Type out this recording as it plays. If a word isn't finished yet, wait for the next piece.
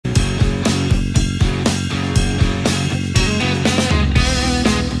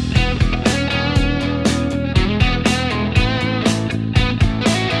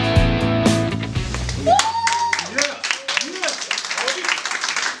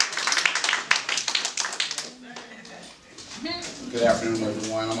Good afternoon,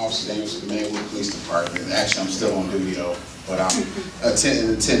 everyone. I'm Officer Daniels with the Maywood Police Department. Actually, I'm still on duty, though, but I'm in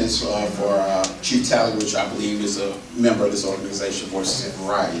attendance for Chief Tally, which I believe is a member of this organization, Voices of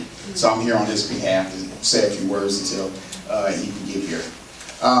Variety. So I'm here on his behalf to say a few words until he can get here.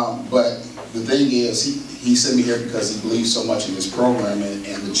 But the thing is, he sent me here because he believes so much in this program and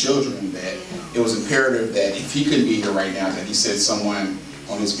the children that it was imperative that if he couldn't be here right now, that he sent someone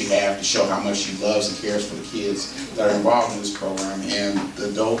on his behalf to show how much he loves and cares for the kids that are involved in this program and the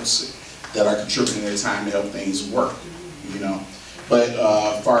adults that are contributing their time to help things work, you know. But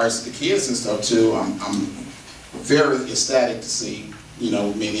as far as the kids and stuff too, I'm very ecstatic to see, you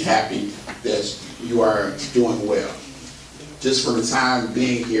know, me happy that you are doing well. Just for the time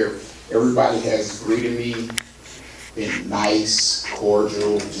being here, everybody has greeted me, been nice,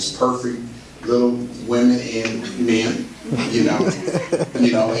 cordial, just perfect little women and men, you know,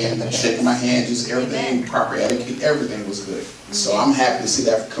 and shaking my hand, just everything, proper etiquette, everything was good. So I'm happy to see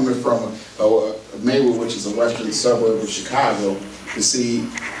that coming from Maywood, which is a western suburb of Chicago, to see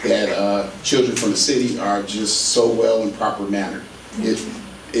that children from the city are just so well and proper mannered. It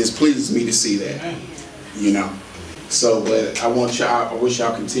pleases me to see that, you know. So, but I wish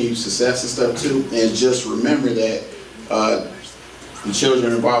y'all continued success and stuff too, and just remember that the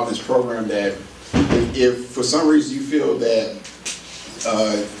children involved in this program, that if for some reason you feel that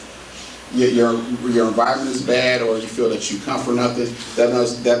your environment is bad, or you feel that you come for nothing, that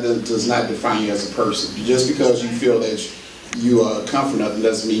does not define you as a person. Just because you feel that you come for nothing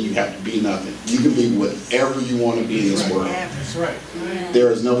doesn't mean you have to be nothing. You can be whatever you want to be in this world. That's right.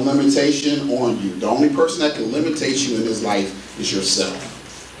 There is no limitation on you. The only person that can limitate you in this life is yourself.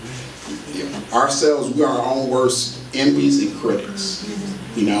 Ourselves, we are our own worst enemies and critics.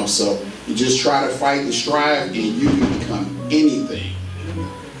 You know, so you just try to fight and strive, and you can become anything.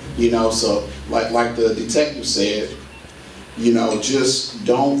 You know, so like the detective said, you know, just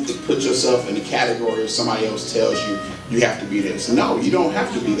don't put yourself in the category if somebody else tells you you have to be this. No, you don't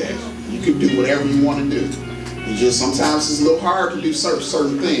have to be that. You can do whatever you want to do. You just sometimes it's a little hard to do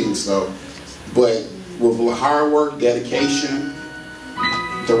certain things, though. But with hard work, dedication,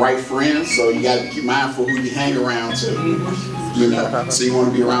 the right friends, so you got to keep mindful who you hang around too. You know, so you want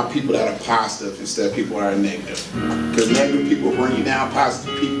to be around people that are positive instead of people that are negative. Because negative people bring you down,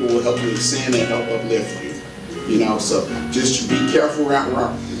 positive people will help you ascend and help uplift you. You know, so just be careful around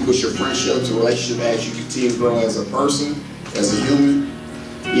with your friendships and relationship as you continue to grow as a person, as a human.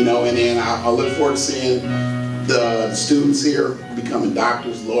 You know, and then I look forward to seeing the students here becoming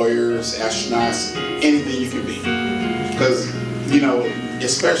doctors, lawyers, astronauts, anything you can be. Because, you know,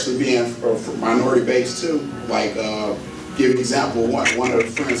 especially being for minority base too, like give an example, one of the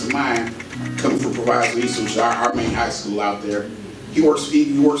friends of mine coming from Proviso East, which is our main high school out there. He works for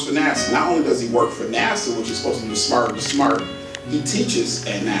NASA. Not only does he work for NASA, which is supposed to be smart to smart, he teaches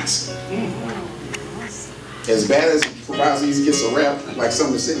at NASA. As bad as Proviso East gets a rep, like some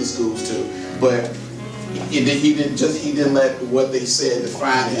of the city schools too, but he didn't let what they said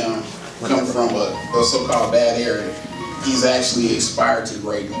define him come from a so-called bad area. He's actually aspired to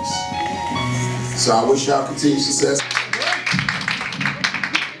greatness. So I wish y'all continued success.